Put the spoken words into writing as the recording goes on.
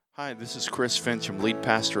Hi, this is Chris Fincham, lead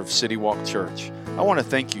pastor of City Walk Church. I want to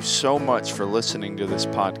thank you so much for listening to this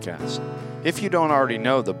podcast. If you don't already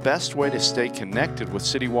know, the best way to stay connected with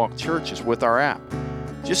City Walk Church is with our app.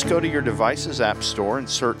 Just go to your device's app store and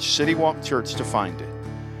search City Walk Church to find it.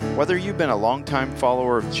 Whether you've been a longtime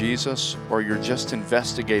follower of Jesus or you're just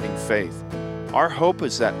investigating faith, our hope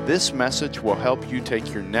is that this message will help you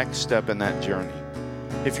take your next step in that journey.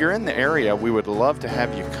 If you're in the area, we would love to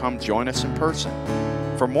have you come join us in person.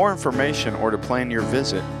 For more information or to plan your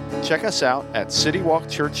visit, check us out at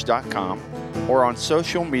citywalkchurch.com or on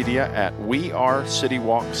social media at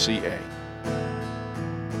WeAreCityWalkCA.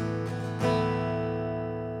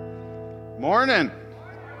 Morning.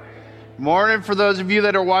 Morning for those of you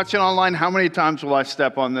that are watching online. How many times will I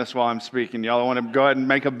step on this while I'm speaking? Y'all want to go ahead and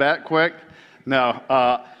make a bet quick? No.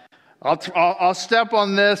 I'll step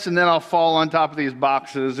on this and then I'll fall on top of these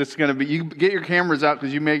boxes. It's going to be, you get your cameras out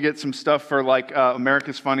because you may get some stuff for like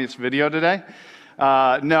America's Funniest Video today.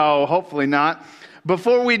 No, hopefully not.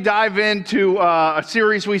 Before we dive into a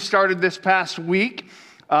series we started this past week,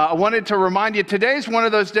 I wanted to remind you, today's one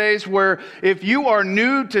of those days where if you are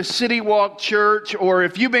new to City Walk Church, or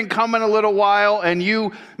if you've been coming a little while and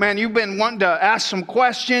you've been wanting to ask some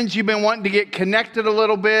questions, you've been wanting to get connected a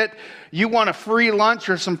little bit, you want a free lunch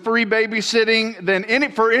or some free babysitting,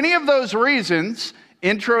 then for any of those reasons,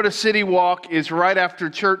 Intro to City Walk is right after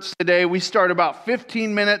church today. We start about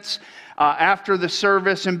 15 minutes after the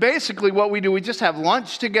service, and basically what we do, we just have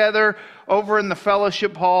lunch together over in the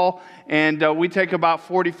fellowship hall, and we take about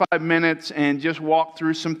 45 minutes and just walk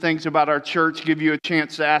through some things about our church, give you a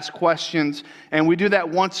chance to ask questions, and we do that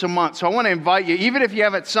once a month. So I want to invite you, even if you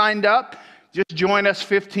haven't signed up, just join us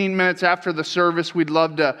 15 minutes after the service. We'd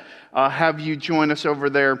love to have you join us over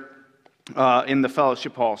there in the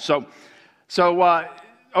fellowship hall. So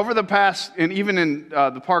over the past, and even in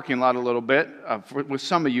the parking lot a little bit with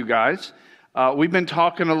some of you guys, we've been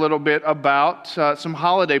talking a little bit about some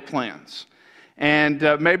holiday plans. And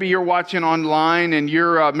maybe you're watching online, and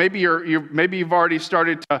maybe you've already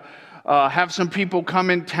started to have some people come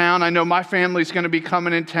in town. I know my family's going to be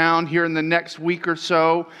coming in town here in the next week or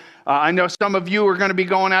so. I know some of you are going to be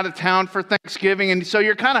going out of town for Thanksgiving, and so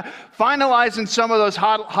you're kind of finalizing some of those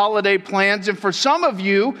holiday plans. And for some of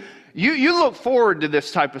you, you look forward to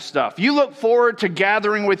this type of stuff. You look forward to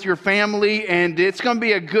gathering with your family, and it's going to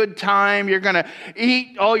be a good time. You're going to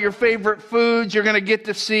eat all your favorite foods. You're going to get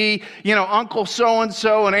to see, Uncle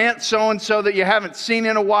so-and-so and Aunt so-and-so that you haven't seen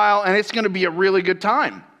in a while, and it's going to be a really good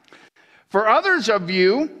time. For others of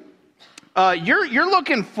you, you're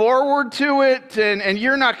looking forward to it, and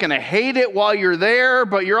you're not going to hate it while you're there,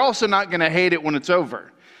 but you're also not going to hate it when it's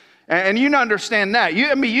over. And you understand that.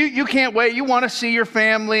 You can't wait. You want to see your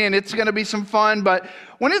family, and it's going to be some fun. But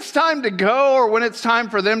when it's time to go, or when it's time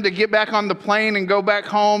for them to get back on the plane and go back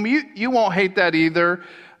home, you won't hate that either,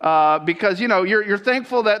 because you're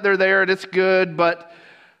thankful that they're there and it's good, but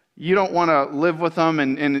you don't want to live with them,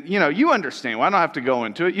 and you understand. Well, I don't have to go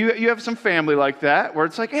into it. You have some family like that where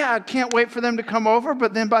it's like, yeah, I can't wait for them to come over,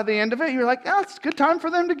 but then by the end of it, you're like, oh, it's a good time for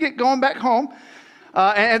them to get going back home.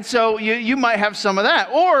 And so you might have some of that.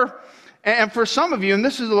 And for some of you, and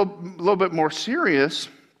this is a little bit more serious,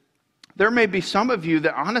 there may be some of you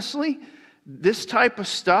that honestly, this type of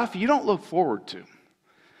stuff you don't look forward to.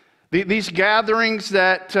 These gatherings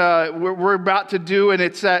that we're about to do, and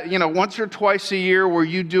it's that, once or twice a year where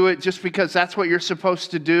you do it just because that's what you're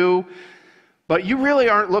supposed to do, but you really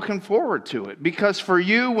aren't looking forward to it. Because for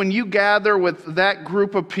you, when you gather with that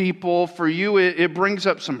group of people, for you, it brings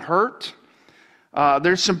up some hurt.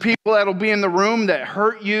 There's some people that'll be in the room that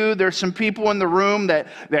hurt you. There's some people in the room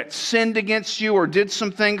that sinned against you or did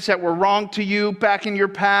some things that were wrong to you back in your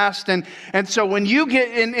past. And so when you get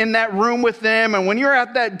in that room with them, and when you're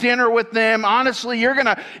at that dinner with them, honestly, you're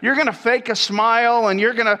gonna fake a smile and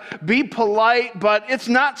you're gonna be polite, but it's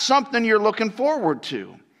not something you're looking forward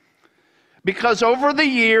to. Because over the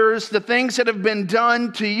years, the things that have been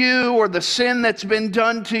done to you, or the sin that's been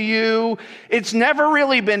done to you, it's never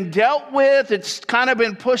really been dealt with. It's kind of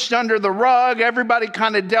been pushed under the rug. Everybody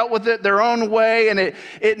kind of dealt with it their own way, and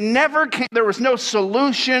it never came. There was no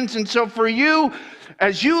solutions. And so for you,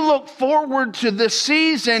 as you look forward to this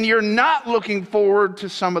season, you're not looking forward to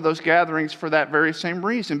some of those gatherings for that very same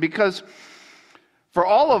reason. Because for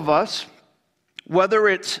all of us, whether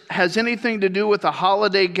it has anything to do with a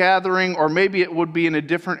holiday gathering, or maybe it would be in a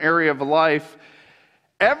different area of life,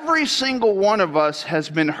 every single one of us has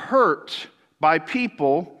been hurt by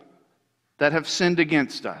people that have sinned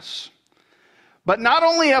against us. But not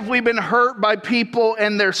only have we been hurt by people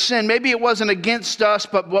and their sin, maybe it wasn't against us,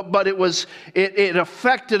 but it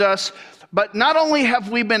affected us, But not only have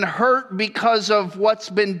we been hurt because of what's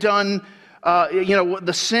been done,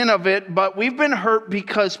 the sin of it, but we've been hurt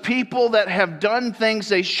because people that have done things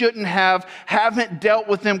they shouldn't have haven't dealt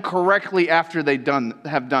with them correctly after they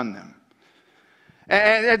have done them.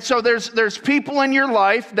 And so there's people in your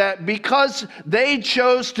life that because they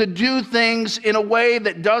chose to do things in a way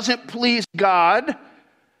that doesn't please God,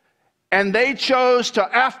 and they chose to,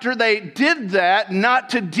 after they did that, not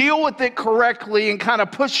to deal with it correctly and kind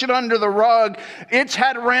of push it under the rug, it's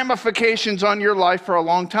had ramifications on your life for a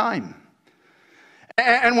long time.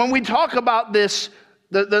 And when we talk about this,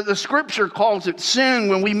 the scripture calls it sin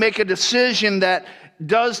when we make a decision that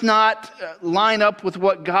does not line up with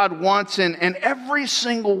what God wants. And every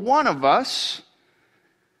single one of us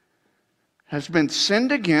has been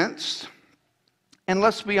sinned against. And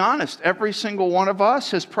let's be honest, every single one of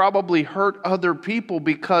us has probably hurt other people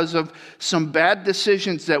because of some bad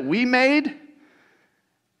decisions that we made,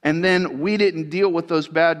 and then we didn't deal with those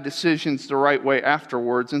bad decisions the right way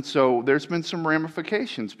afterwards, and so there's been some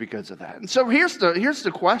ramifications because of that. And so here's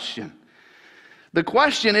the question. The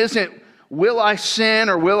question isn't, will I sin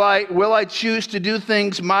or will I choose to do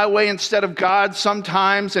things my way instead of God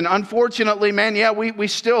sometimes? And unfortunately, man, we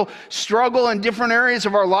still struggle in different areas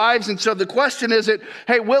of our lives. And so the question isn't,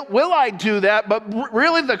 hey, will I do that? But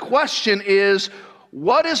really the question is,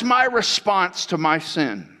 what is my response to my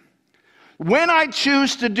sin? When I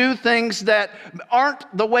choose to do things that aren't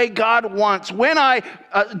the way God wants, when I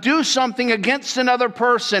do something against another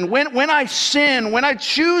person, when I sin, when I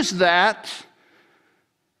choose that,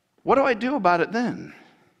 what do I do about it then?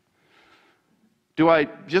 Do I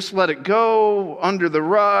just let it go under the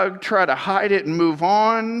rug, try to hide it and move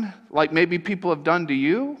on, like maybe people have done to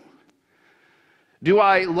you? Do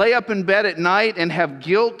I lay up in bed at night and have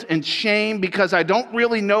guilt and shame because I don't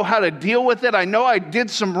really know how to deal with it? I know I did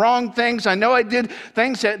some wrong things. I know I did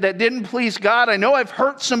things that didn't please God. I know I've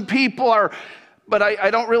hurt some people, but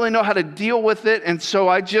I don't really know how to deal with it. And so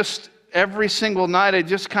every single night, I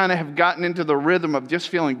just kind of have gotten into the rhythm of just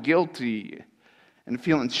feeling guilty and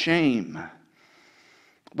feeling shame.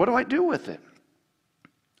 What do I do with it?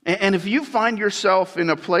 And if you find yourself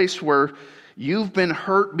in a place where you've been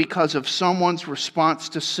hurt because of someone's response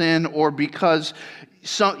to sin, or because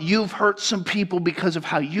you've hurt some people because of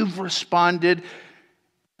how you've responded,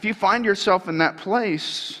 if you find yourself in that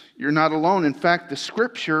place, you're not alone. In fact, the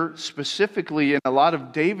scripture, specifically in a lot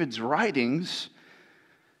of David's writings,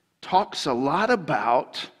 talks a lot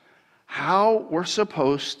about how we're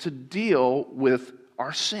supposed to deal with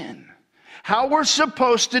our sin. How we're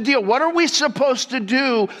supposed to deal. What are we supposed to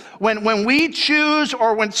do when we choose,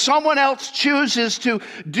 or when someone else chooses to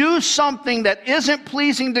do something that isn't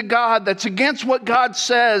pleasing to God, that's against what God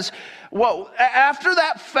says? Well, after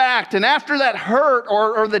that fact and after that hurt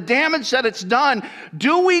or the damage that it's done,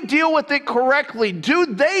 do we deal with it correctly? Do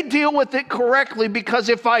they deal with it correctly? Because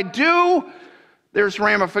if I do, there's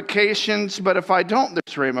ramifications, but if I don't,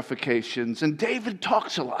 there's ramifications. And David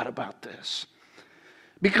talks a lot about this.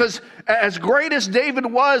 Because as great as David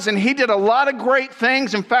was, and he did a lot of great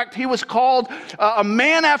things, in fact, he was called a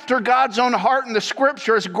man after God's own heart in the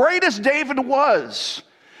scripture. As great as David was,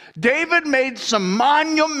 David made some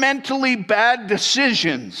monumentally bad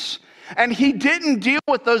decisions. And he didn't deal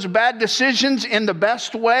with those bad decisions in the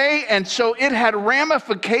best way, and so it had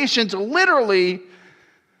ramifications literally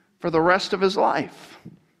for the rest of his life.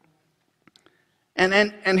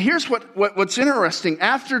 And here's what's interesting.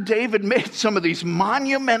 After David made some of these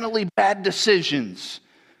monumentally bad decisions,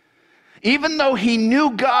 even though he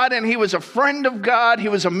knew God and he was a friend of God, he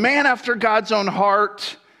was a man after God's own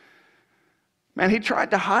heart, man, he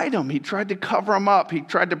tried to hide them. He tried to cover them up. He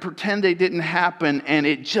tried to pretend they didn't happen, and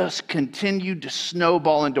it just continued to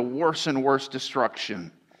snowball into worse and worse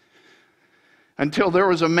destruction. Until there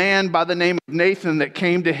was a man by the name of Nathan that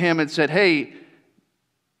came to him and said, hey,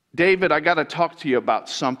 David, I got to talk to you about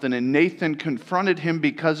something. And Nathan confronted him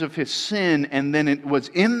because of his sin. And then it was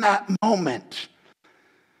in that moment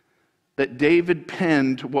that David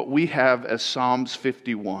penned what we have as Psalms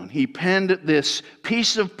 51. He penned this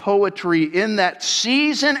piece of poetry in that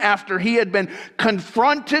season after he had been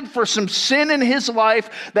confronted for some sin in his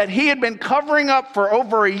life that he had been covering up for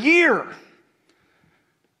over a year.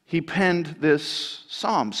 He penned this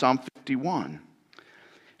Psalm 51.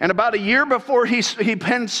 And about a year before he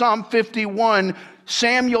penned Psalm 51,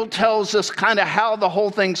 Samuel tells us kind of how the whole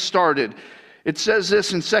thing started. It says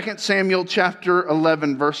this in 2 Samuel chapter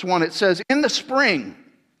 11, verse 1. It says, in the spring,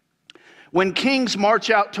 when kings march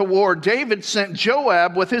out to war, David sent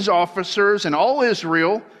Joab with his officers and all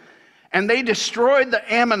Israel, and they destroyed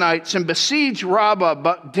the Ammonites and besieged Rabbah,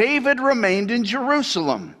 but David remained in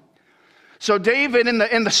Jerusalem. So David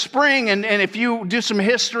in the spring, and if you do some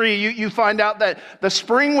history, you find out that the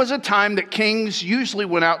spring was a time that kings usually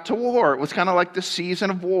went out to war. It was kind of like the season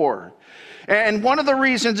of war. And one of the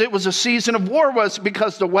reasons it was a season of war was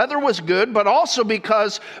because the weather was good, but also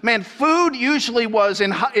because, food usually was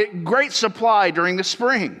in great supply during the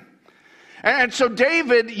spring. And so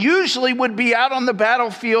David usually would be out on the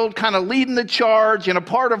battlefield kind of leading the charge and a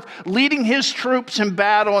part of leading his troops in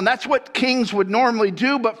battle. And that's what kings would normally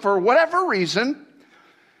do. But for whatever reason,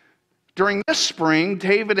 during this spring,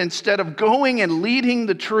 David, instead of going and leading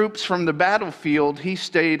the troops from the battlefield, he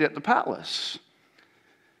stayed at the palace.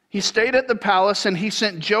 He stayed at the palace and he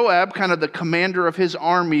sent Joab, kind of the commander of his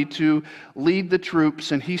army, to lead the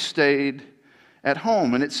troops, and he stayed at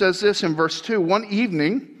home. And it says this in verse 2, one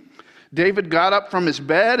evening, David got up from his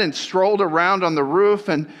bed and strolled around on the roof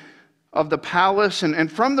of the palace,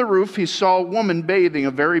 and from the roof he saw a woman bathing,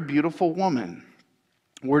 a very beautiful woman.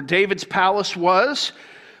 Where David's palace was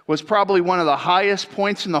probably one of the highest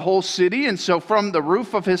points in the whole city, and so from the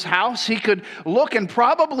roof of his house he could look and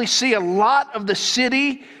probably see a lot of the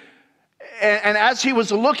city. And as he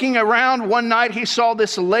was looking around one night, he saw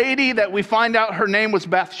this lady that we find out her name was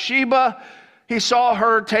Bathsheba. He saw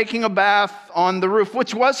her taking a bath on the roof,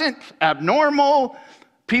 which wasn't abnormal.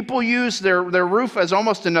 People use their roof as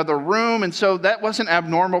almost another room, and so that wasn't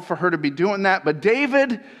abnormal for her to be doing that. But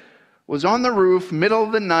David was on the roof, middle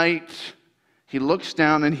of the night. He looks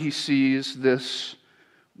down and he sees this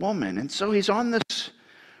woman. And so he's on this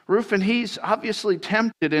roof and he's obviously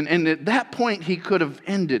tempted. And at that point, he could have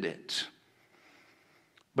ended it.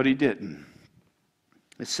 But he didn't.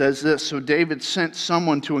 It says this, so David sent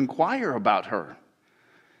someone to inquire about her.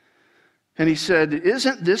 And he said,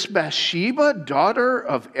 isn't this Bathsheba, daughter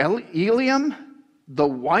of Eliam, the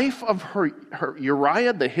wife of her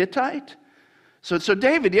Uriah the Hittite? So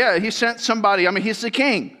David, he sent somebody. He's the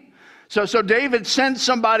king. So David sends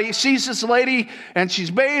somebody, he sees this lady, and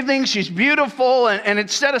she's bathing, she's beautiful, and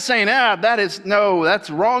instead of saying, that's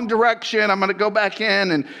wrong direction, I'm going to go back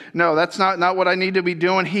in, and no, that's not what I need to be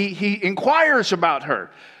doing, he inquires about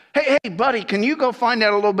her. Hey, buddy, can you go find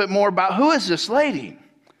out a little bit more about who is this lady?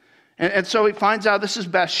 And so he finds out this is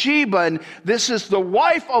Bathsheba, and this is the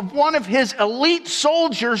wife of one of his elite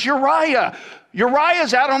soldiers, Uriah.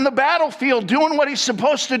 Uriah's out on the battlefield doing what he's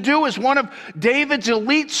supposed to do as one of David's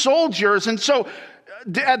elite soldiers. And so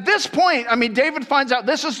at this point, David finds out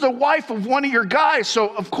this is the wife of one of your guys.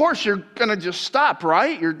 So of course you're going to just stop,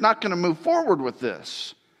 right? You're not going to move forward with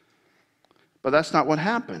this. But that's not what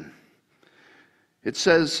happened. It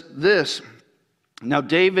says this, now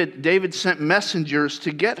David sent messengers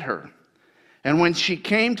to get her. And when she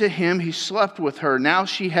came to him, he slept with her. Now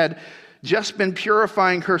she had just been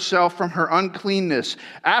purifying herself from her uncleanness.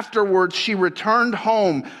 Afterwards, she returned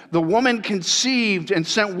home. The woman conceived and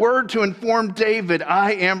sent word to inform David,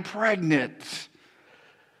 I am pregnant.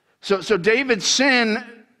 So David's sin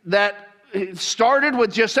that started with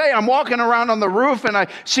just, hey, I'm walking around on the roof and I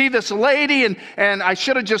see this lady and I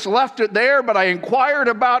should have just left it there, but I inquired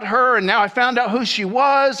about her and now I found out who she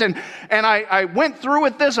was and I went through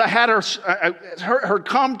with this. I had her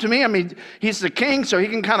come to me. He's the king, so he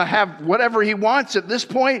can kind of have whatever he wants at this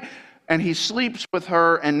point, and he sleeps with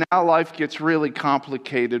her, and now life gets really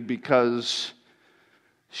complicated because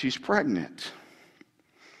she's pregnant.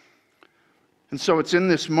 And so it's in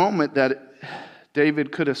this moment that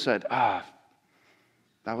David could have said, that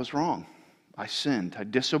was wrong. I sinned. I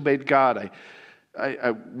disobeyed God.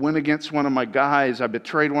 I went against one of my guys. I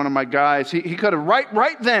betrayed one of my guys. He could have,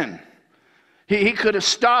 right then, he could have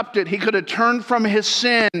stopped it. He could have turned from his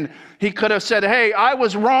sin. He could have said, hey, I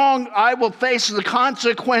was wrong. I will face the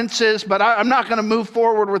consequences, but I'm not going to move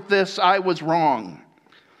forward with this. I was wrong.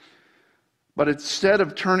 But instead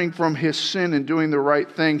of turning from his sin and doing the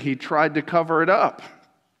right thing, he tried to cover it up.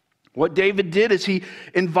 What David did is he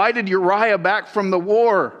invited Uriah back from the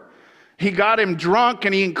war. He got him drunk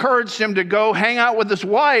and he encouraged him to go hang out with his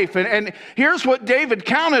wife. And here's what David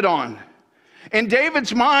counted on. In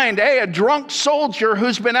David's mind, a drunk soldier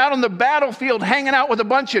who's been out on the battlefield hanging out with a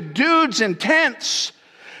bunch of dudes in tents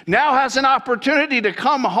now has an opportunity to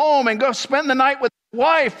come home and go spend the night with his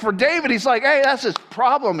wife. For David, he's like, hey, that's his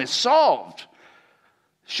problem is solved.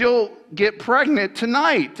 She'll get pregnant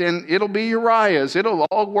tonight, and it'll be Uriah's. It'll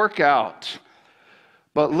all work out.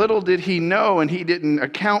 But little did he know, and he didn't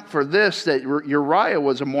account for this, that Uriah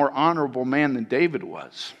was a more honorable man than David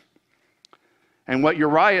was. And what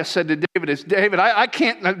Uriah said to David is, David, I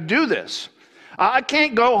can't do this. I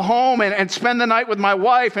can't go home and spend the night with my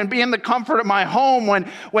wife and be in the comfort of my home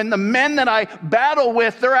when the men that I battle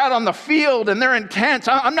with, they're out on the field and they're in tents.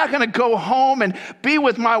 I'm not going to go home and be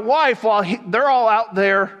with my wife while they're all out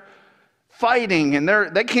there fighting and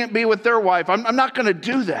they can't be with their wife. I'm not going to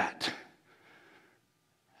do that.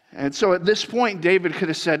 And so at this point, David could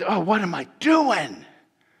have said, oh, what am I doing?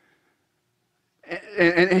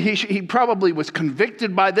 And he probably was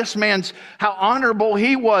convicted by this man's, how honorable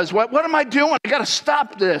he was. What am I doing? I got to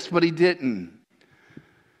stop this. But he didn't.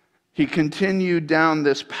 He continued down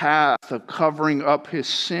this path of covering up his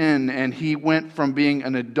sin, and he went from being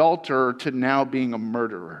an adulterer to now being a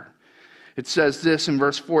murderer. It says this in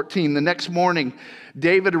verse 14. The next morning,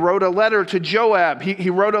 David wrote a letter to Joab. He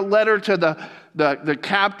wrote a letter to the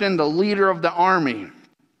captain, the leader of the army.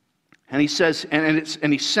 And he says,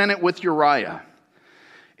 and he sent it with Uriah.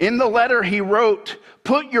 In the letter he wrote,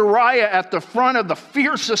 put Uriah at the front of the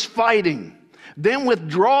fiercest fighting, then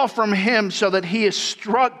withdraw from him so that he is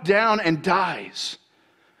struck down and dies.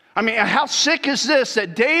 I mean, how sick is this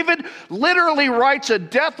that David literally writes a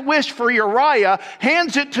death wish for Uriah,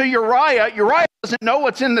 hands it to Uriah. Uriah doesn't know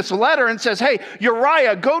what's in this letter and says, hey,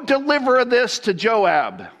 Uriah, go deliver this to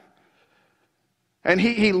Joab. And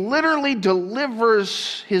he literally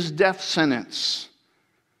delivers his death sentence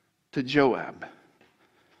to Joab.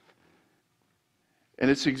 And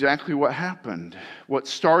it's exactly what happened. What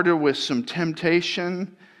started with some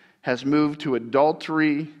temptation has moved to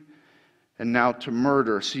adultery and now to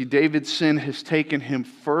murder. See, David's sin has taken him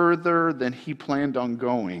further than he planned on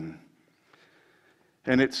going.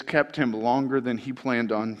 And it's kept him longer than he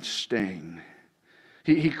planned on staying.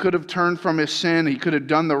 He could have turned from his sin. He could have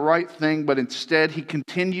done the right thing, but instead he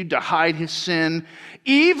continued to hide his sin.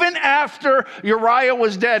 Even after Uriah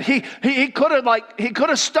was dead, he could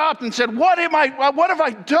have stopped and said, what have I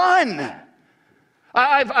done?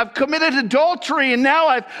 I've committed adultery, and now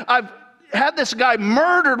I've had this guy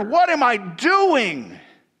murdered. What am I doing?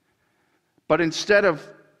 But instead of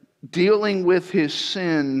dealing with his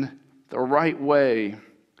sin the right way,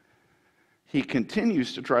 he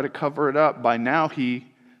continues to try to cover it up. By now, he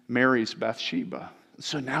marries Bathsheba.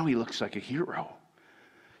 So now he looks like a hero.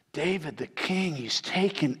 David, the king, he's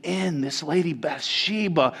taken in this lady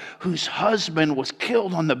Bathsheba, whose husband was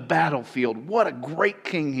killed on the battlefield. What a great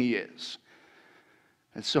king he is.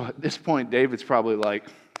 And so at this point, David's probably like,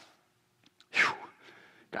 whew,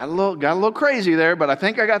 got a little crazy there, but I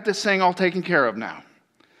think I got this thing all taken care of now.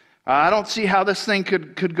 I don't see how this thing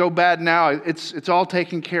could go bad now. It's all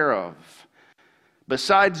taken care of.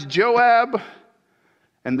 Besides Joab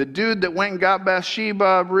and the dude that went and got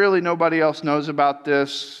Bathsheba, really nobody else knows about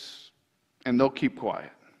this, and they'll keep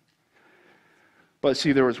quiet. But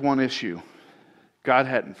see, there was one issue. God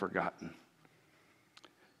hadn't forgotten.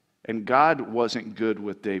 And God wasn't good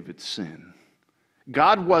with David's sin.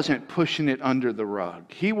 God wasn't pushing it under the rug.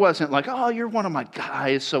 He wasn't like, oh, you're one of my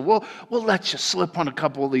guys, so we'll let you slip on a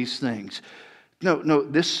couple of these things. No,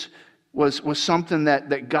 this was something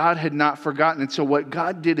that God had not forgotten. And so what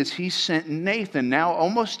God did is he sent Nathan, now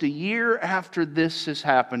almost a year after this has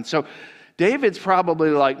happened. So David's probably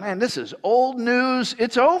like, man, this is old news.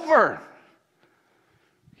 It's over.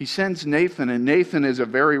 He sends Nathan, and Nathan is a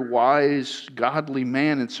very wise, godly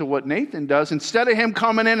man. And so what Nathan does, instead of him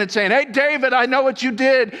coming in and saying, hey, David, I know what you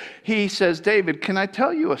did, he says, David, can I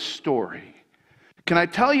tell you a story? Can I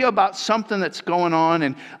tell you about something that's going on?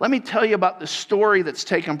 And let me tell you about the story that's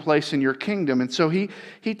taken place in your kingdom. And so he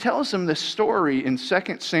tells him this story in 2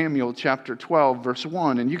 Samuel chapter 12, verse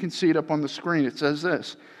 1. And you can see it up on the screen. It says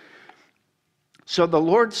this. So the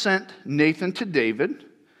Lord sent Nathan to David.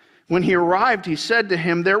 When he arrived, he said to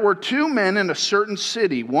him, there were two men in a certain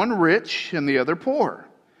city, one rich and the other poor.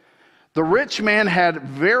 The rich man had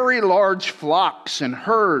very large flocks and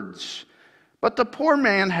herds, but the poor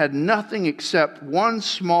man had nothing except one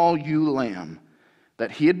small ewe lamb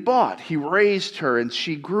that he had bought. He raised her, and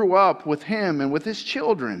she grew up with him and with his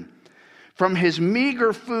children. From his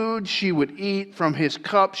meager food she would eat, from his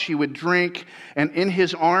cup she would drink, and in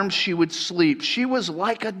his arms she would sleep. She was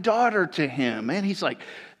like a daughter to him. And he's like,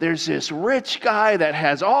 there's this rich guy that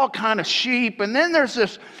has all kind of sheep, and then there's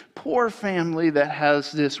this poor family that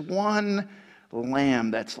has this one lamb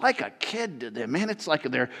that's like a kid to them. Man, it's like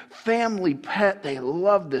their family pet. They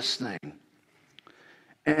love this thing.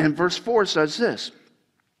 And verse 4 says this.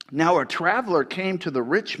 Now a traveler came to the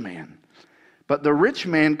rich man, but the rich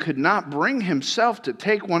man could not bring himself to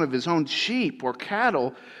take one of his own sheep or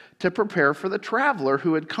cattle to prepare for the traveler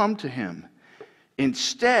who had come to him.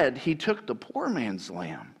 Instead, he took the poor man's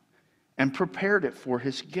lamb and prepared it for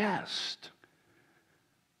his guest.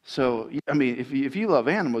 So, I mean, if you love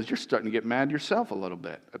animals, you're starting to get mad yourself a little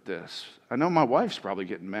bit at this. I know my wife's probably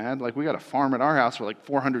getting mad. Like, we got a farm at our house with like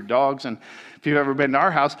 400 dogs, and if you've ever been to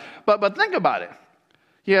our house. But think about it.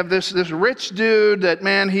 You have this rich dude that,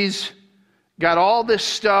 man, he's got all this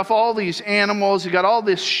stuff, all these animals. You got all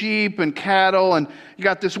this sheep and cattle, and you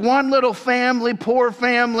got this one little family, poor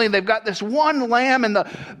family. They've got this one lamb, and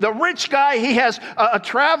the rich guy, he has a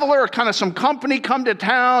traveler, kind of some company come to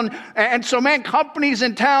town. And so, man, company's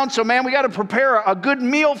in town, so, man, we got to prepare a good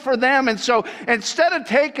meal for them. And so instead of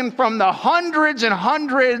taking from the hundreds and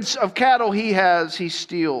hundreds of cattle he has, he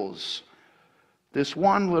steals this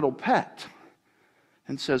one little pet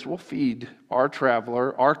and says, we'll feed our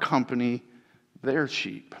traveler, our company, their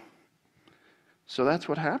sheep. So that's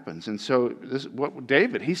what happens. And so this, what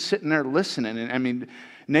David, he's sitting there listening. And I mean,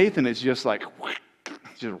 Nathan is just like,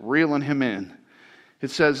 just reeling him in.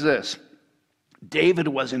 It says this, David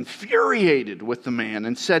was infuriated with the man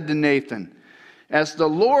and said to Nathan, as the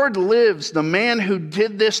Lord lives, the man who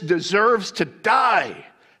did this deserves to die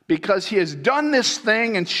because he has done this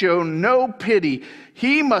thing and shown no pity.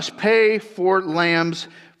 He must pay for lambs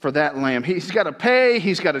for that lamb. He's got to pay.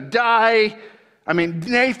 He's got to die. I mean,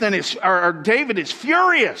 David is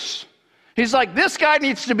furious. He's like, this guy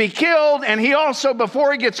needs to be killed, and he also,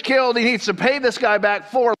 before he gets killed, he needs to pay this guy back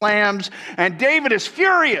 4 lambs, and David is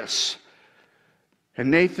furious. And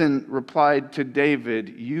Nathan replied to David,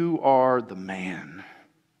 you are the man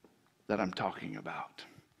that I'm talking about.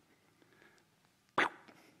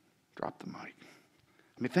 Drop the mic.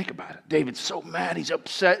 I mean, think about it. David's so mad, he's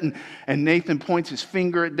upset, and Nathan points his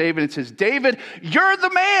finger at David and says, David, you're the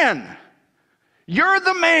man. You're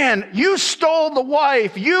the man. You stole the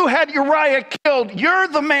wife. You had Uriah killed. You're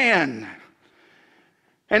the man.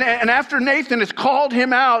 And after Nathan has called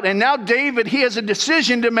him out, and now David, he has a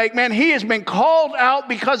decision to make. Man, he has been called out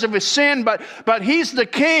because of his sin, but he's the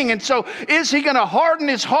king. And so is he going to harden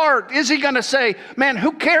his heart? Is he going to say, man,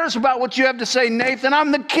 who cares about what you have to say, Nathan?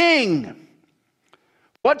 I'm the king.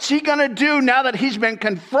 What's he going to do now that he's been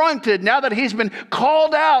confronted, now that he's been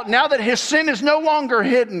called out, now that his sin is no longer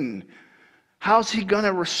hidden? How's he going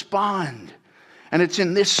to respond? And it's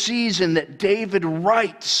in this season that David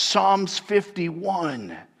writes Psalms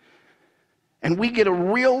 51. And we get a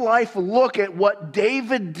real life look at what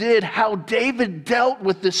David did, how David dealt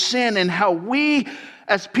with the sin, and how we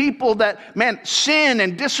as people that, man, sin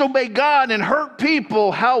and disobey God and hurt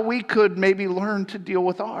people, how we could maybe learn to deal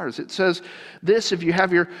with ours. It says this, if you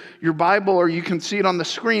have your Bible or you can see it on the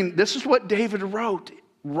screen, this is what David wrote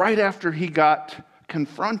right after he got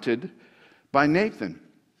confronted by Nathan.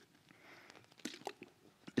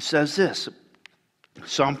 It says this,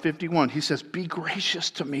 Psalm 51, he says, be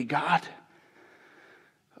gracious to me, God.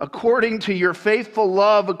 According to your faithful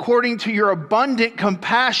love, according to your abundant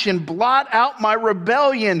compassion, blot out my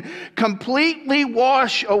rebellion, completely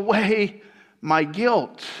wash away my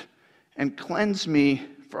guilt, and cleanse me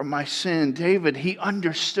from my sin. David, he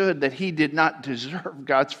understood that he did not deserve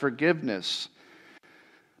God's forgiveness.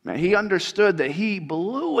 Man, he understood that he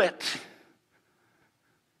blew it.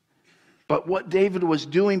 But what David was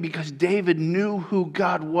doing, because David knew who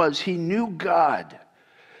God was, he knew God.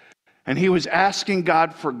 And he was asking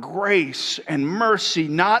God for grace and mercy,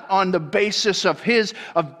 not on the basis of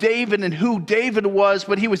David and who David was,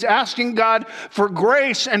 but he was asking God for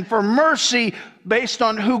grace and for mercy based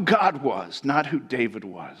on who God was, not who David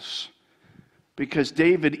was. Because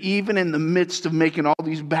David, even in the midst of making all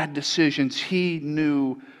these bad decisions, he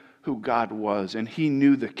knew who God was, and he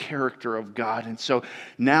knew the character of God. And so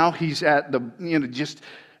now he's at the, just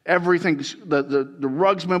everything, the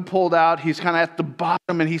rug's been pulled out. He's kind of at the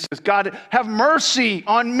bottom, and he says, God, have mercy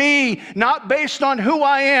on me, not based on who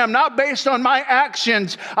I am, not based on my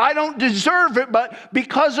actions. I don't deserve it, but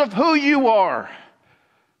because of who you are,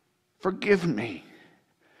 forgive me.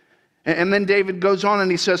 And then David goes on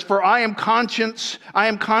and he says, for I am conscious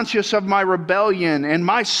of my rebellion, and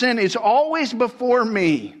my sin is always before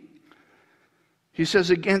me. He says,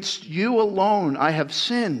 against you alone I have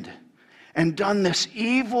sinned and done this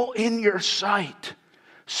evil in your sight.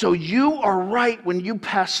 So you are right when you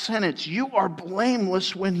pass sentence. You are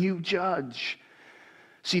blameless when you judge.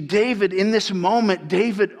 See, David, in this moment,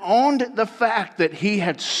 David owned the fact that he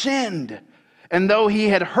had sinned. And though he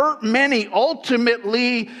had hurt many,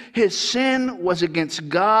 ultimately his sin was against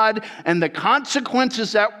God, and the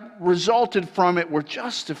consequences that resulted from it were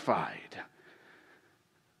justified.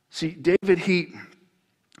 See, David, he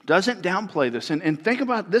doesn't downplay this. And think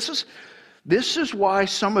about this is why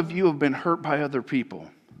some of you have been hurt by other people.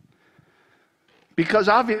 Because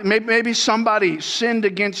maybe somebody sinned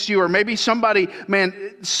against you, or maybe somebody,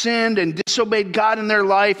 sinned and disobeyed God in their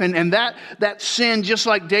life, and that sin, just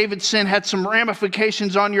like David's sin, had some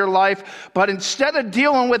ramifications on your life. But instead of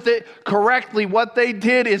dealing with it correctly, what they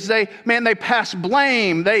did is they passed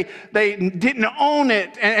blame. They didn't own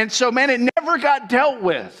it, and so it never got dealt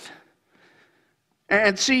with.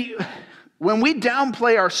 And see, When we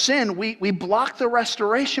downplay our sin, we block the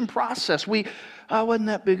restoration process. It wasn't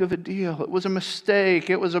that big of a deal. It was a mistake.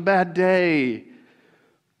 It was a bad day.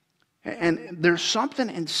 And there's something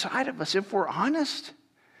inside of us, if we're honest,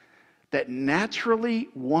 that naturally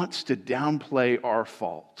wants to downplay our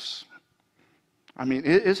faults. I mean,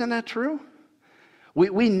 isn't that true?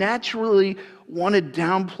 We naturally want to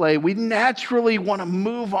downplay. We naturally want to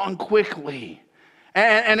move on quickly.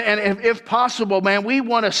 And if possible, man, we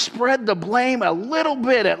want to spread the blame a little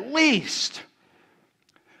bit at least.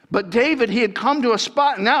 But David, he had come to a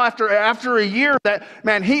spot now after a year that,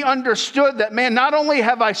 man, he understood that, man, not only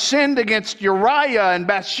have I sinned against Uriah and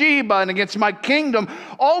Bathsheba and against my kingdom,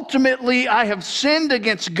 ultimately I have sinned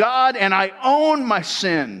against God and I own my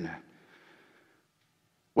sin.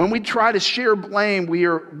 When we try to share blame, we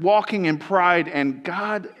are walking in pride, and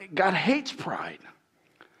God hates pride.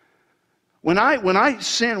 When I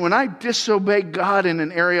sin, when I disobey God in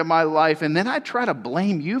an area of my life, and then I try to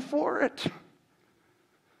blame you for it,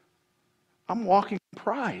 I'm walking in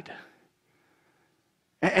pride.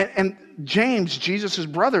 And James, Jesus'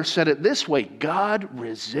 brother, said it this way: God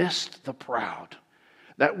resists the proud.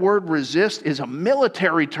 That word resist is a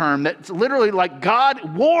military term that's literally like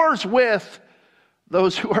God wars with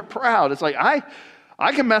those who are proud. It's like,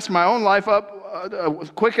 I can mess my own life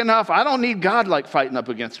up quick enough. I don't need God like fighting up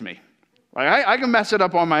against me. Like I can mess it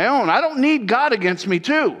up on my own. I don't need God against me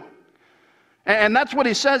too. And that's what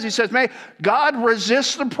he says. He says, man, God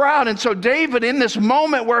resists the proud. And so David, in this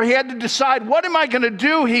moment where he had to decide, what am I going to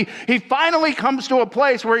do? He finally comes to a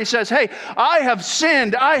place where he says, hey, I have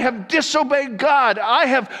sinned. I have disobeyed God.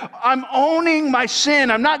 I'm owning my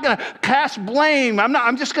sin. I'm not going to cast blame.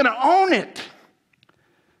 I'm just going to own it.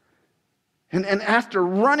 And after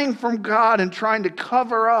running from God and trying to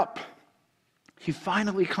cover up, he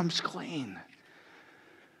finally comes clean.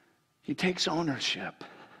 He takes ownership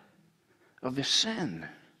of his sin.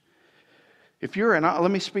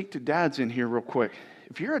 Let me speak to dads in here real quick.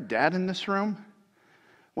 If you're a dad in this room,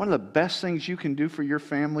 one of the best things you can do for your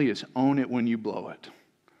family is own it when you blow it.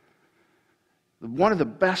 One of the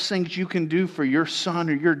best things you can do for your son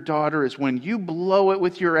or your daughter is when you blow it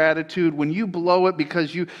with your attitude, when you blow it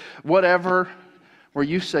because where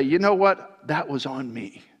you say, you know what, that was on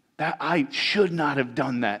me. That I should not have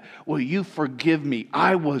done that. Will you forgive me?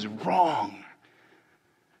 I was wrong.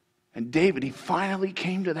 And David, he finally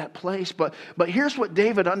came to that place. But here's what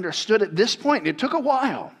David understood at this point. It took a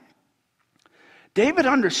while. David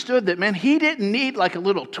understood that, man, he didn't need like a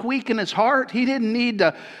little tweak in his heart. He didn't need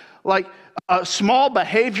like a small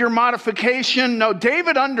behavior modification. No,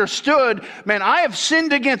 David understood, man, I have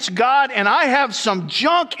sinned against God and I have some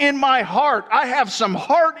junk in my heart. I have some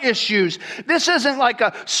heart issues. This isn't like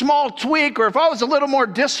a small tweak, or if I was a little more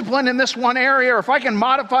disciplined in this one area, or if I can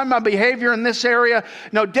modify my behavior in this area.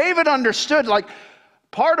 No, David understood, like,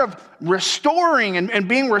 part of restoring and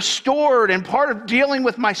being restored and part of dealing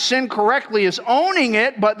with my sin correctly is owning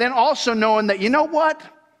it, but then also knowing that, you know what?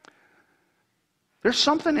 There's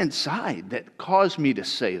something inside that caused me to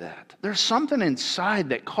say that. There's something inside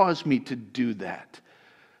that caused me to do that.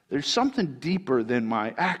 There's something deeper than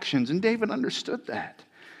my actions, and David understood that.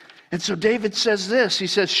 And so David says this, he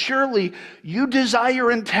says, surely you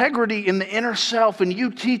desire integrity in the inner self, and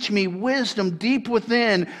you teach me wisdom deep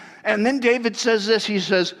within. And then David says this, he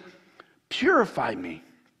says, purify me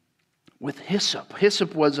with hyssop.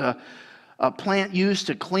 Hyssop was a plant used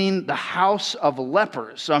to clean the house of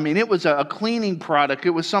lepers. I mean, it was a cleaning product. It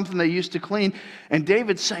was something they used to clean. And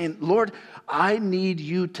David's saying, Lord, I need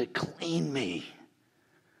you to clean me.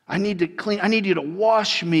 I need you to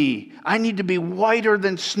wash me. I need to be whiter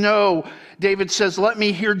than snow. David says, let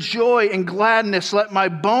me hear joy and gladness. Let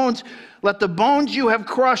the bones you have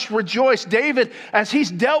crushed rejoice. David, as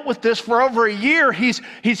he's dealt with this for over a year, he's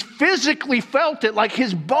physically felt it. Like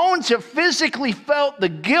his bones have physically felt the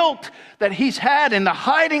guilt that he's had in the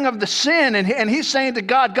hiding of the sin. And he's saying to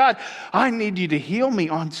God, God, I need you to heal me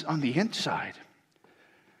on the inside.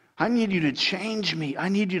 I need you to change me. I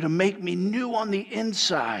need you to make me new on the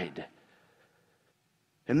inside.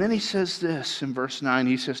 And then he says this in verse 9.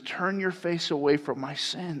 He says, turn your face away from my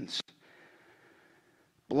sins.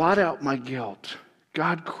 Blot out my guilt.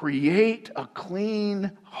 God, create a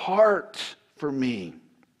clean heart for me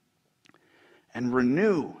and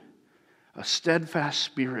renew a steadfast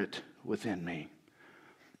spirit within me.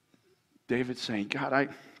 David's saying, God,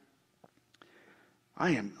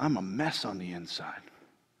 I'm a mess on the inside.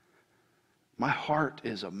 My heart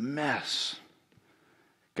is a mess.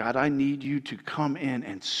 God, I need you to come in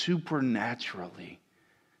and supernaturally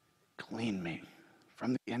clean me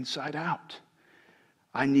from the inside out.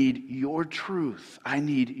 I need your truth. I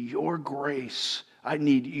need your grace. I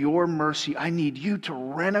need your mercy. I need you to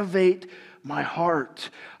renovate my heart.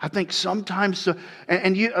 I think sometimes,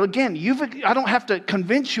 and you, again, I don't have to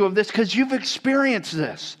convince you of this because you've experienced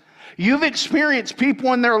this. You've experienced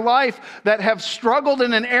people in their life that have struggled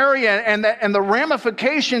in an area and the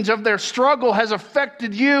ramifications of their struggle has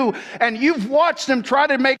affected you. And you've watched them try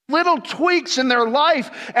to make little tweaks in their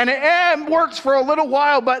life and it works for a little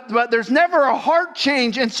while, but there's never a heart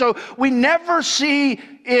change. And so we never see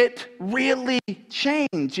it really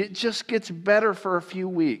change. It just gets better for a few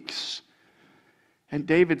weeks. And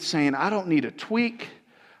David's saying, I don't need a tweak.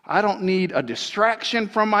 I don't need a distraction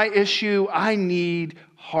from my issue. I need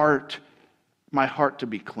my heart to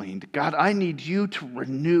be cleaned. God, I need you to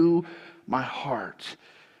renew my heart.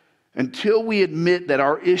 Until we admit that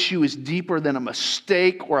our issue is deeper than a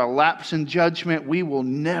mistake or a lapse in judgment, we will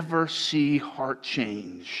never see heart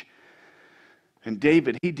change. And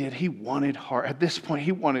David, he wanted heart. At this point,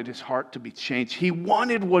 he wanted his heart to be changed. He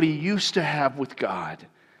wanted what he used to have with God.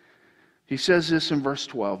 He says this in verse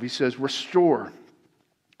 12. He says, restore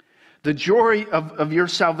the joy of your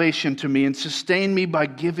salvation to me and sustain me by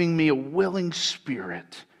giving me a willing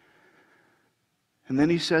spirit. And then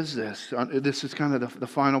he says this. This is kind of the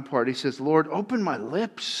final part. He says, Lord, open my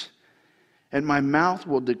lips and my mouth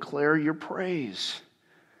will declare your praise.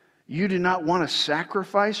 You do not want a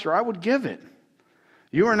sacrifice or I would give it.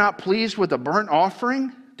 You are not pleased with a burnt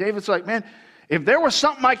offering. David's like, man, if there was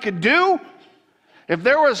something I could do, if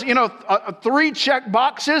there was, 3 check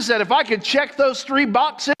boxes, that if I could check those 3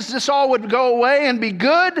 boxes, this all would go away and be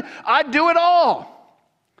good, I'd do it all.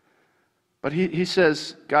 But he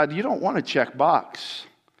says, God, you don't want a check box.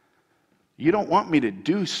 You don't want me to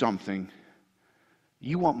do something.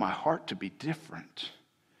 You want my heart to be different.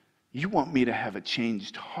 You want me to have a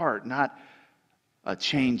changed heart, not a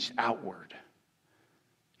changed outward.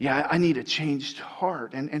 Yeah, I need a changed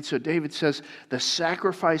heart. And so David says, the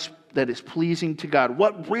sacrifice that is pleasing to God.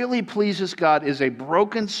 What really pleases God is a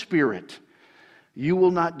broken spirit. You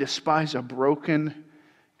will not despise a broken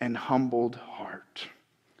and humbled heart.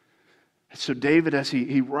 So David, as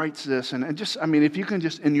he writes this, and just, if you can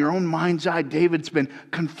just, in your own mind's eye, David's been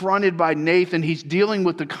confronted by Nathan. He's dealing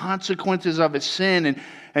with the consequences of his sin.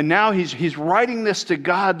 And now he's writing this to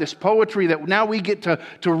God, this poetry that now we get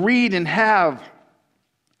to read and have.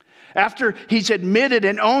 After he's admitted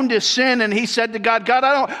and owned his sin, and he said to God, God,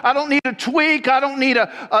 I don't need a tweak. I don't need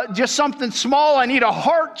just something small. I need a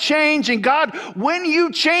heart change. And God, when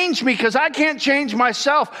you change me, because I can't change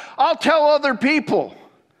myself, I'll tell other people.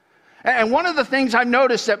 And one of the things I've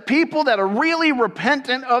noticed that people that are really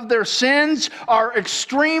repentant of their sins are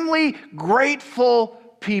extremely grateful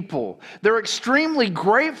people. They're extremely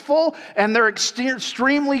grateful and they're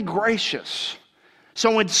extremely gracious.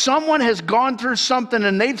 So when someone has gone through something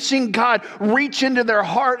and they've seen God reach into their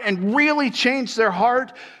heart and really change their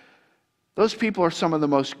heart, those people are some of the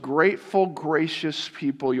most grateful, gracious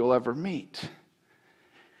people you'll ever meet.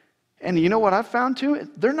 And you know what I've found too?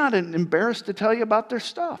 They're not embarrassed to tell you about their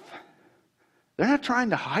stuff. They're not trying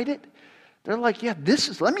to hide it. They're like, yeah,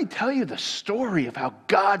 let me tell you the story of how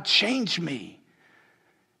God changed me.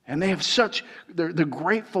 And they have they're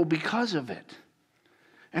grateful because of it.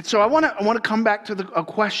 And so I want to come back to a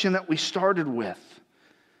question that we started with.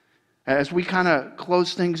 As we kind of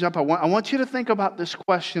close things up, I want you to think about this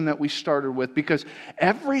question that we started with, because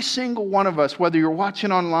every single one of us, whether you're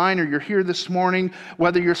watching online or you're here this morning,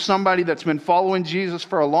 whether you're somebody that's been following Jesus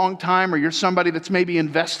for a long time or you're somebody that's maybe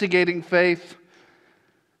investigating faith,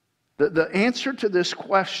 the answer to this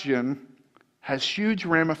question has huge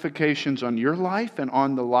ramifications on your life and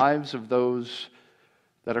on the lives of those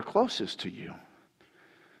that are closest to you.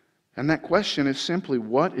 And that question is simply,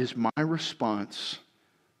 what is my response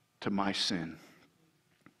to my sin?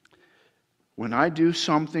 When I do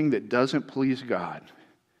something that doesn't please God,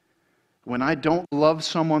 when I don't love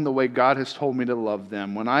someone the way God has told me to love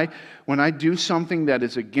them, when I do something that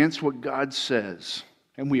is against what God says,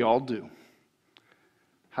 and we all do,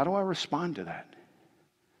 how do I respond to that?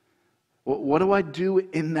 What do I do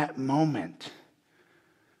in that moment?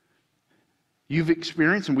 You've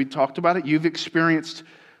experienced, and we talked about it, you've experienced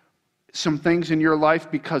some things in your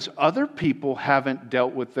life because other people haven't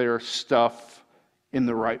dealt with their stuff in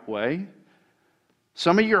the right way.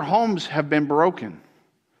 Some of your homes have been broken.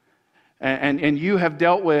 And you have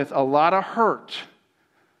dealt with a lot of hurt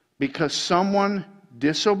because someone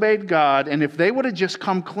disobeyed God. And if they would have just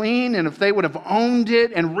come clean, and if they would have owned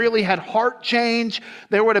it and really had heart change,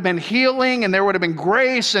 there would have been healing and there would have been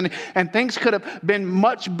grace and things could have been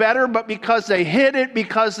much better. But because they hid it,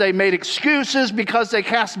 because they made excuses, because they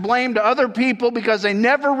cast blame to other people, because they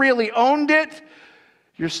never really owned it,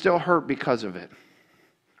 you're still hurt because of it.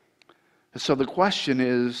 So the question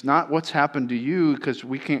is not what's happened to you, because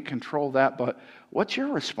we can't control that, but what's your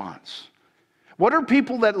response? What are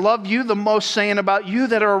people that love you the most saying about you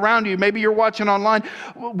that are around you? Maybe you're watching online.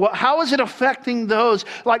 How is it affecting those?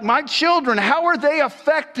 Like my children, how are they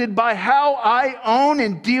affected by how I own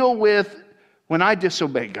and deal with when I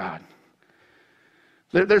disobey God?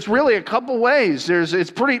 There's really a couple ways.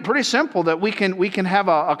 It's pretty simple that we can have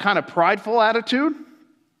a kind of prideful attitude.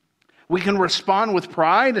 We can respond with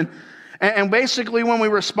pride, and basically when we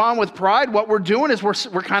respond with pride, what we're doing is we're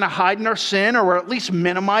kind of hiding our sin, or we're at least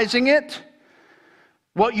minimizing it.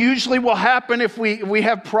 What usually will happen if we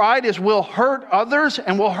have pride is we'll hurt others,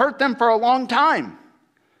 and we'll hurt them for a long time.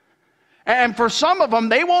 And for some of them,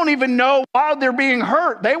 they won't even know why they're being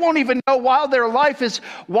hurt. They won't even know why their life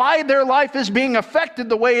is being affected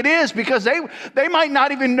the way it is, because they might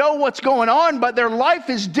not even know what's going on, but their life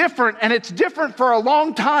is different, and it's different for a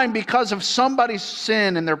long time because of somebody's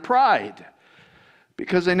sin and their pride,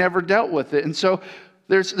 because they never dealt with it. And so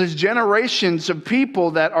there's generations of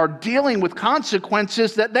people that are dealing with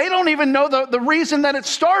consequences that they don't even know the reason that it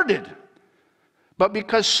started. But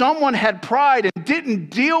because someone had pride and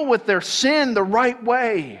didn't deal with their sin the right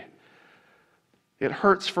way, it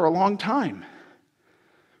hurts for a long time.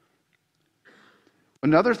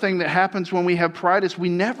 Another thing that happens when we have pride is we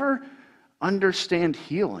never understand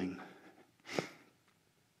healing.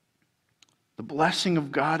 The blessing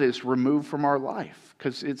of God is removed from our life,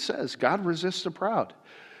 because it says God resists the proud.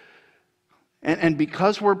 And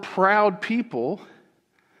because we're proud people,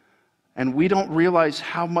 and we don't realize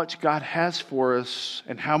how much God has for us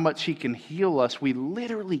and how much He can heal us, we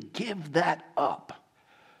literally give that up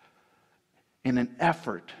in an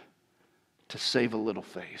effort to save a little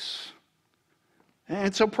face.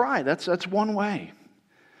 And so pride, that's one way.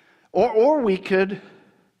 Or we could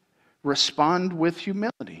respond with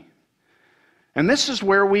humility. And this is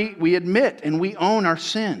where we admit and we own our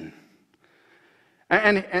sin.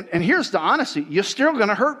 And here's the honesty: you're still going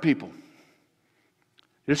to hurt people.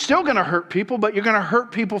 You're still going to hurt people, but you're going to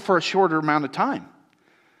hurt people for a shorter amount of time.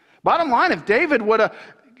 Bottom line, if David would have,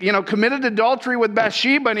 committed adultery with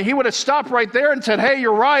Bathsheba, and he would have stopped right there and said, "Hey,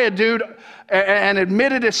 Uriah, dude," and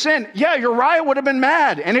admitted his sin, yeah, Uriah would have been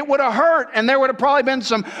mad, and it would have hurt, and there would have probably been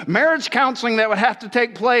some marriage counseling that would have to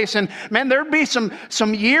take place, and man, there'd be some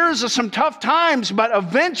years of some tough times, but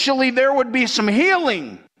eventually there would be some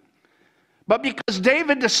healing. But because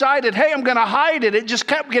David decided, hey, I'm going to hide it, it just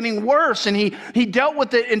kept getting worse. And he dealt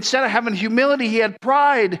with it. Instead of having humility, he had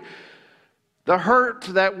pride. The hurt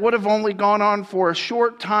that would have only gone on for a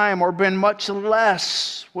short time or been much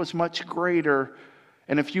less was much greater.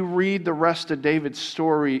 And if you read the rest of David's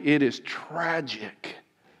story, it is tragic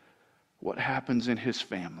what happens in his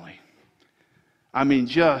family. I mean,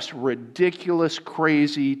 just ridiculous,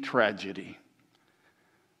 crazy tragedy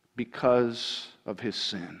because of his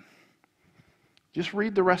sin. Just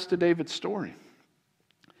read the rest of David's story.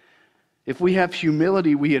 If we have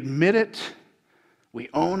humility, we admit it. We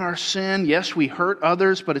own our sin. Yes, we hurt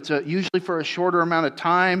others, but it's usually for a shorter amount of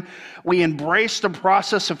time. We embrace the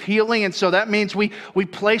process of healing, and so that means we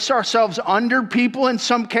place ourselves under people in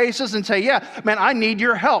some cases and say, yeah, man, I need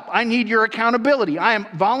your help. I need your accountability. I am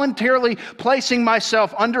voluntarily placing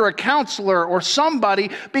myself under a counselor or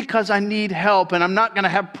somebody because I need help, and I'm not going to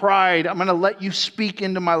have pride. I'm going to let you speak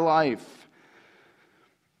into my life.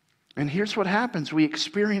 And here's what happens. We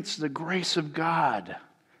experience the grace of God.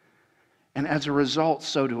 And as a result,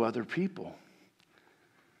 so do other people.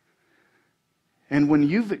 And when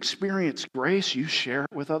you've experienced grace, you share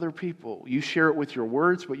it with other people. You share it with your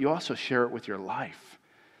words, but you also share it with your life.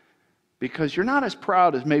 Because you're not as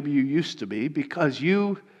proud as maybe you used to be, because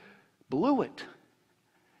you blew it.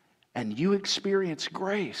 And you experienced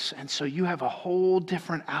grace. And so you have a whole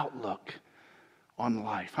different outlook on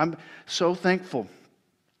life. I'm so thankful.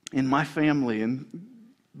 In my family and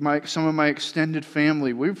some of my extended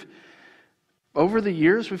family, over the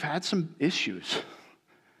years, we've had some issues.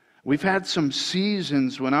 We've had some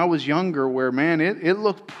seasons when I was younger where, man, it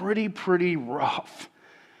looked pretty rough.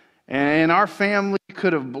 And our family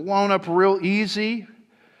could have blown up real easy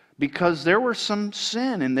because there was some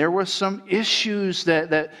sin and there were some issues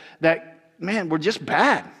that man, were just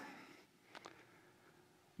bad.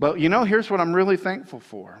 But here's what I'm really thankful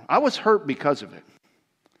for. I was hurt because of it.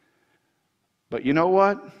 But you know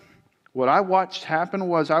what? What I watched happen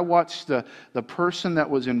was I watched the person that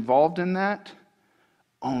was involved in that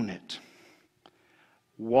own it.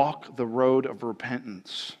 Walk the road of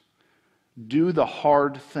repentance. Do the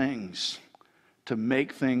hard things to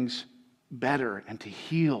make things better and to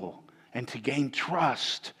heal and to gain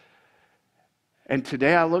trust. And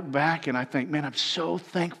today I look back and I think, man, I'm so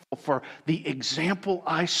thankful for the example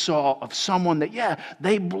I saw of someone that, yeah,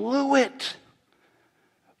 they blew it,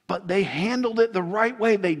 but they handled it the right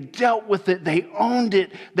way. They dealt with it. They owned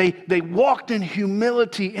it. They walked in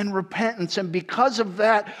humility and repentance. And because of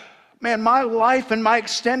that, man, my life and my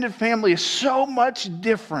extended family is so much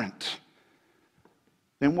different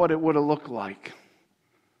than what it would have looked like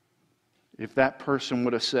if that person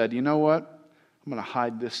would have said, you know what, I'm going to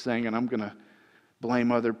hide this thing and I'm going to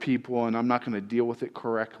blame other people and I'm not going to deal with it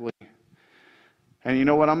correctly. And you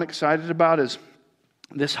know what I'm excited about is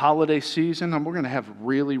this holiday season, we're going to have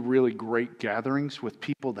really, really great gatherings with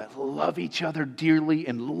people that love each other dearly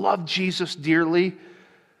and love Jesus dearly.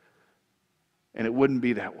 And it wouldn't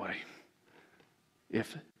be that way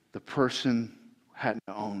if the person hadn't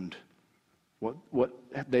owned what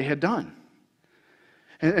they had done.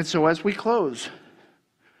 And so as we close,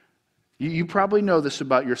 you probably know this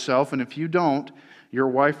about yourself, and if you don't, your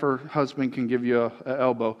wife or husband can give you an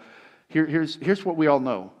elbow. Here's what we all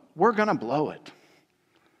know. We're going to blow it,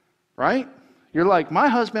 right? You're like, my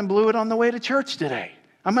husband blew it on the way to church today.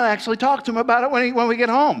 I'm going to actually talk to him about it when we get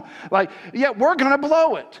home. Like, yeah, we're going to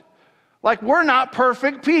blow it. Like, we're not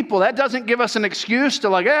perfect people. That doesn't give us an excuse to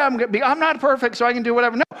like, I'm not perfect, so I can do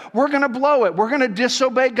whatever. No, we're going to blow it. We're going to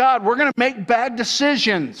disobey God. We're going to make bad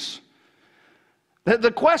decisions.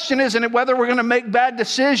 The question isn't whether we're going to make bad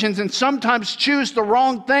decisions and sometimes choose the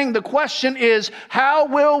wrong thing. The question is, how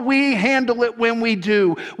will we handle it when we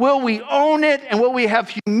do? Will we own it and will we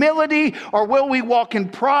have humility, or will we walk in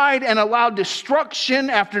pride and allow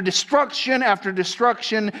destruction after destruction after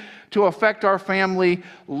destruction to affect our family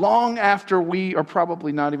long after we are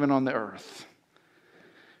probably not even on the earth?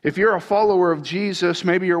 If you're a follower of Jesus,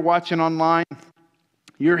 maybe you're watching online,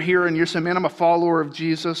 you're here and you're saying, man, I'm a follower of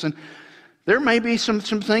Jesus, and there may be some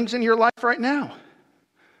things in your life right now.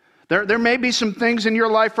 There may be some things in your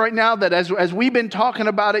life right now that as we've been talking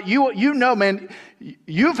about it, you know, man,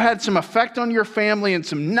 you've had some effect on your family in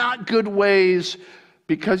some not good ways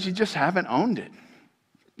because you just haven't owned it.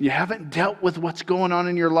 You haven't dealt with what's going on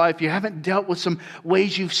in your life. You haven't dealt with some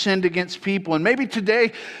ways you've sinned against people. And maybe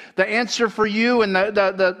today, the answer for you and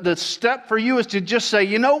the step for you is to just say,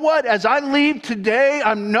 you know what? As I leave today,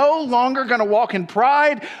 I'm no longer going to walk in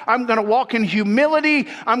pride. I'm going to walk in humility.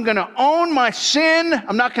 I'm going to own my sin.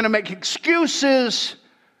 I'm not going to make excuses,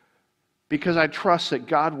 because I trust that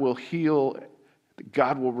God will heal, that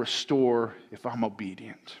God will restore if I'm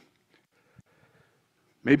obedient.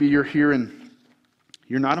 Maybe you're here and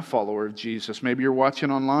you're not a follower of Jesus. Maybe you're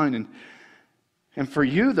watching online, and for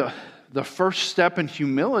you, the first step in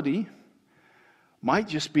humility might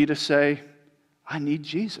just be to say, I need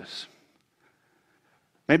Jesus.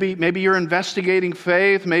 Maybe you're investigating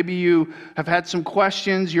faith. Maybe you have had some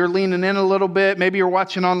questions. You're leaning in a little bit. Maybe you're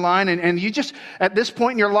watching online, and you just, at this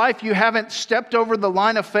point in your life, you haven't stepped over the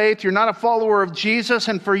line of faith. You're not a follower of Jesus.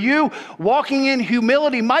 And for you, walking in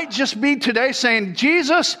humility might just be today saying,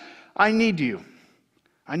 Jesus, I need you.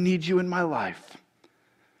 I need you in my life.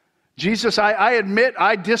 Jesus, I admit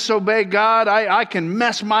I disobey God. I can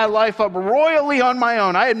mess my life up royally on my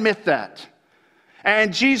own. I admit that.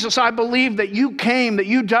 And Jesus, I believe that you came, that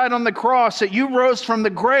you died on the cross, that you rose from the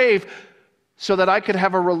grave so that I could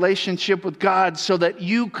have a relationship with God, so that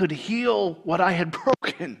you could heal what I had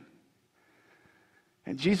broken.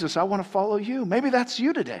 And Jesus, I want to follow you. Maybe that's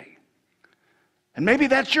you today. And maybe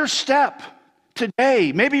that's your step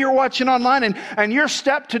today. Maybe you're watching online and your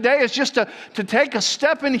step today is just to take a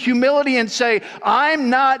step in humility and say, I'm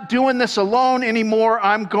not doing this alone anymore.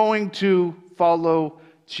 I'm going to follow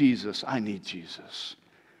Jesus. I need Jesus.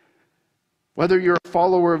 Whether you're a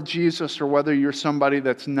follower of Jesus or whether you're somebody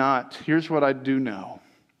that's not, here's what I do know.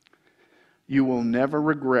 You will never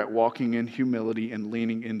regret walking in humility and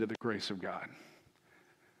leaning into the grace of God.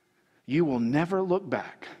 You will never look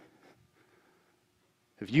back.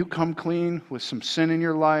 If you come clean with some sin in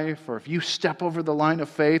your life, or if you step over the line of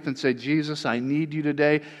faith and say, Jesus, I need you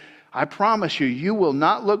today, I promise you, you will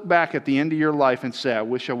not look back at the end of your life and say, I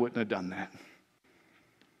wish I wouldn't have done that.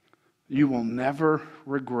 You will never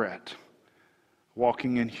regret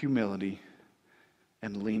walking in humility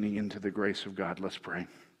and leaning into the grace of God. Let's pray.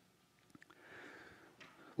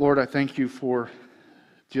 Lord, I thank you for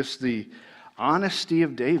just the honesty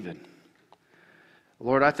of David.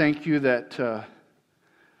 Lord, I thank you that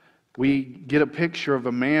we get a picture of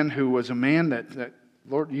a man who was a man that,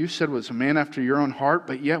 Lord, you said was a man after your own heart,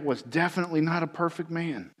 but yet was definitely not a perfect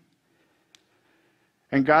man.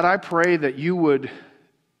 And God, I pray that you would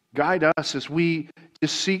guide us as we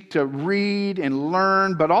just seek to read and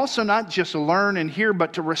learn, but also not just learn and hear,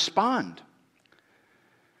 but to respond.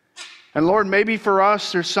 And Lord, maybe for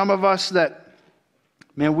us, there's some of us that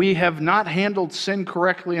Man, we have not handled sin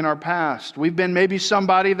correctly in our past. We've been maybe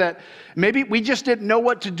somebody that maybe we just didn't know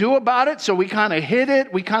what to do about it, so we kind of hid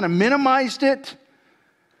it, we kind of minimized it.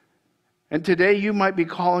 And today you might be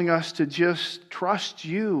calling us to just trust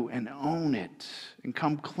you and own it and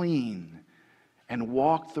come clean and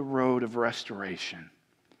walk the road of restoration.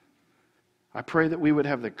 I pray that we would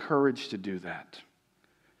have the courage to do that.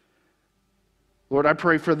 Lord, I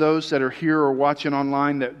pray for those that are here or watching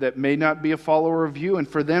online that may not be a follower of you. And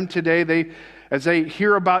for them today, as they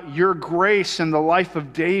hear about your grace and the life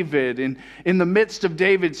of David, and in the midst of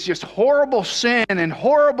David's just horrible sin and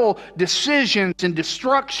horrible decisions and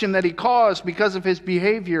destruction that he caused because of his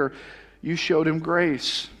behavior, you showed him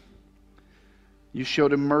grace. You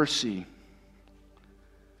showed him mercy.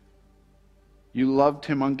 You loved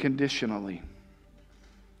him unconditionally.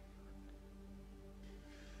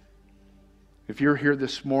 If you're here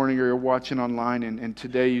this morning or you're watching online and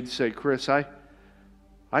today you'd say, Chris, I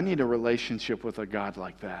need a relationship with a God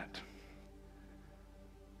like that.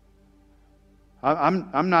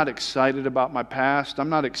 I'm not excited about my past. I'm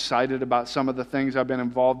not excited about some of the things I've been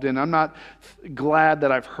involved in. I'm not glad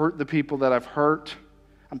that I've hurt the people that I've hurt.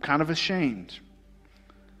 I'm kind of ashamed.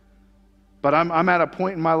 But I'm at a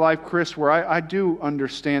point in my life, Chris, where I do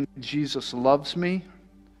understand Jesus loves me.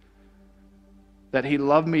 That he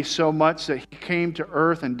loved me so much that he came to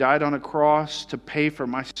earth and died on a cross to pay for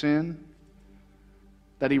my sin.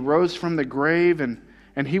 That he rose from the grave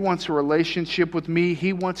and he wants a relationship with me.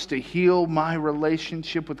 He wants to heal my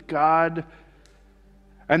relationship with God.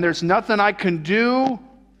 And there's nothing I can do,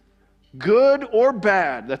 good or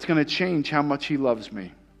bad, that's going to change how much he loves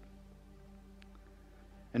me.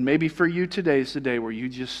 And maybe for you today is the day where you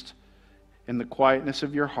just, in the quietness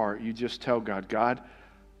of your heart, you just tell God, God,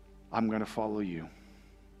 I'm going to follow you.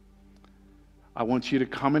 I want you to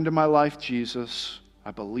come into my life, Jesus.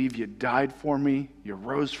 I believe you died for me. You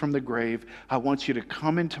rose from the grave. I want you to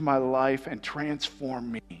come into my life and transform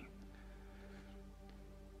me.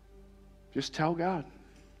 Just tell God.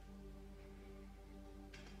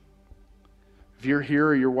 If you're here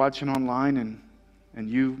or you're watching online and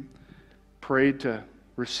you prayed to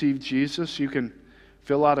receive Jesus, you can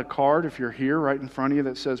fill out a card if you're here right in front of you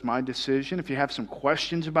that says my decision. If you have some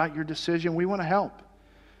questions about your decision, we want to help.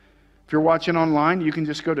 If you're watching online, you can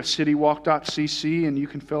just go to citywalk.cc and you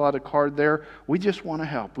can fill out a card there. We just want to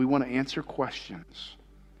help. We want to answer questions.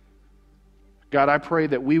 God, I pray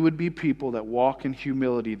that we would be people that walk in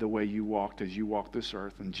humility the way you walked as you walked this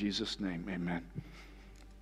earth. In Jesus' name, amen.